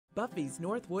Buffy's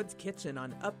Northwoods Kitchen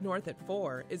on Up North at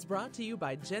 4 is brought to you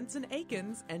by Jensen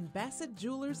Akins and Bassett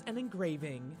Jewelers and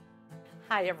Engraving.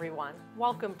 Hi everyone,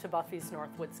 welcome to Buffy's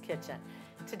Northwoods Kitchen.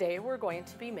 Today we're going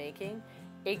to be making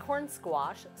acorn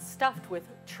squash stuffed with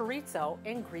chorizo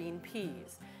and green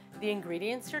peas. The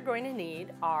ingredients you're going to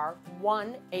need are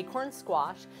 1 acorn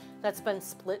squash that's been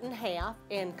split in half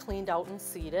and cleaned out and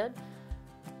seeded,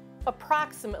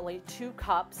 approximately 2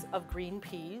 cups of green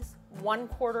peas,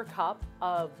 1/4 cup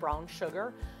of brown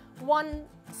sugar, 1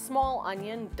 small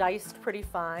onion diced pretty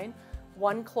fine,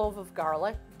 1 clove of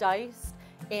garlic diced,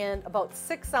 and about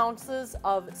 6 ounces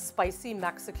of spicy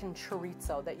Mexican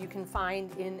chorizo that you can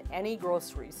find in any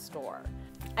grocery store.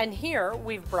 And here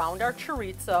we've browned our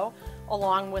chorizo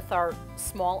along with our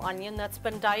small onion that's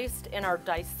been diced and our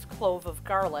diced clove of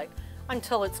garlic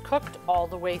until it's cooked all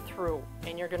the way through,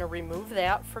 and you're going to remove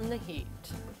that from the heat.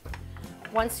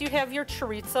 Once you have your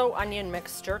chorizo onion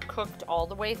mixture cooked all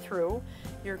the way through,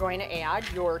 you're going to add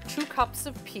your 2 cups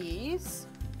of peas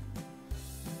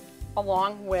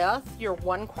along with your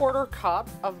 1/4 cup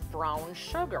of brown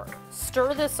sugar.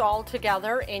 Stir this all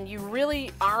together, and you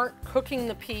really aren't cooking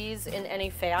the peas in any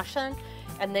fashion,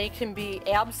 and they can be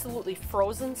absolutely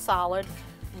frozen solid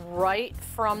right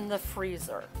from the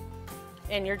freezer.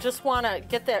 And you just want to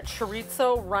get that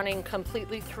chorizo running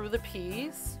completely through the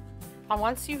peas. And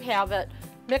once you have it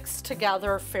mixed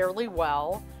together fairly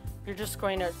well, you're just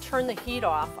going to turn the heat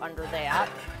off under that.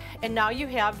 And now you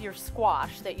have your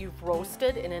squash that you've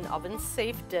roasted in an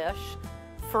oven-safe dish.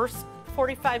 First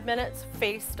 45 minutes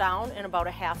face down in about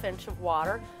a 1/2 inch of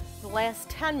water. The last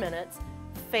 10 minutes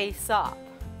face up.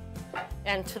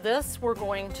 And to this, we're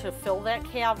going to fill that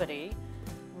cavity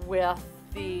with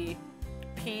the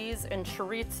peas and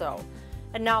chorizo.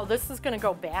 And now this is going to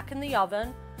go back in the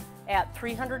oven at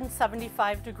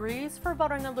 375 degrees for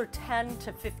about another 10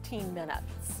 to 15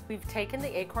 minutes. We've taken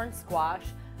the acorn squash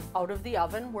out of the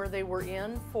oven where they were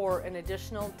in for an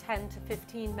additional 10 to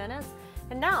 15 minutes,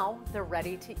 and now they're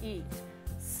ready to eat.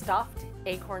 Stuffed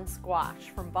acorn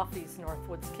squash from Buffy's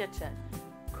Northwoods Kitchen.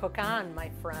 Cook on, my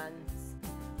friends.